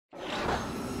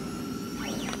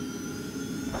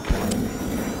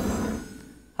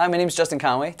Hi, my name is Justin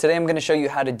Conway. Today I'm going to show you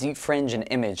how to defringe an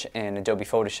image in Adobe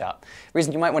Photoshop. The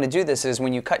reason you might want to do this is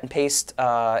when you cut and paste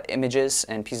images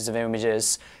and pieces of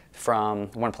images from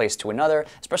one place to another,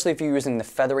 especially if you're using the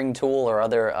feathering tool or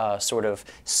other sort of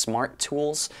smart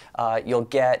tools, you'll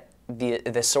get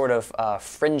this sort of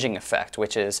fringing effect,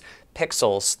 which is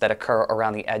pixels that occur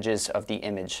around the edges of the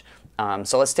image.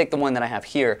 So let's take the one that I have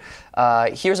here.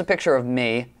 Here's a picture of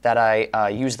me that I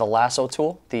used the lasso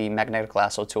tool, the magnetic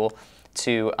lasso tool,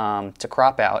 to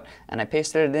crop out, and I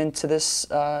pasted it into this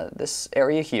this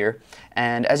area here.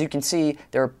 And as you can see,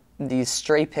 there are these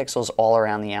stray pixels all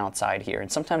around the outside here,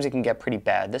 and sometimes it can get pretty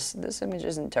bad. This image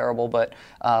isn't terrible, but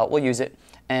we'll use it.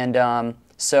 And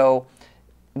so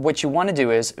what you want to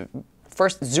do is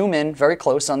first zoom in very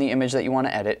close on the image that you want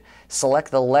to edit, select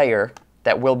the layer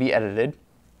that will be edited,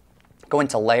 go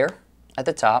into Layer at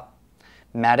the top,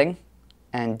 Matting,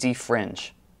 and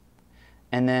Defringe.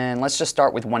 And then let's just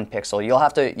start with 1 pixel. You'll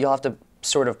have to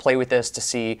sort of play with this to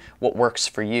see what works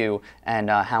for you and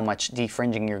how much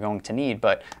defringing you're going to need.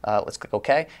 But let's click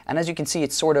OK. And as you can see,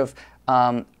 it's sort of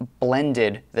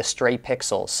blended the stray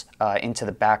pixels into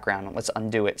the background. Let's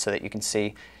undo it so that you can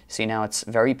see. See, now it's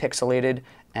very pixelated,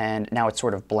 and now it's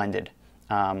sort of blended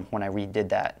when I redid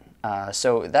that.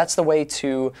 So that's the way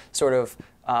to sort of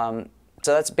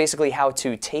so that's basically how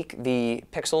to take the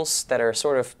pixels that are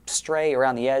sort of stray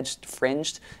around the edge,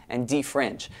 fringed, and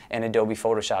defringe in Adobe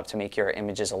Photoshop to make your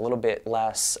images a little bit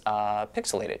less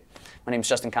pixelated. My name is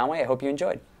Justin Conway. I hope you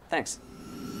enjoyed. Thanks.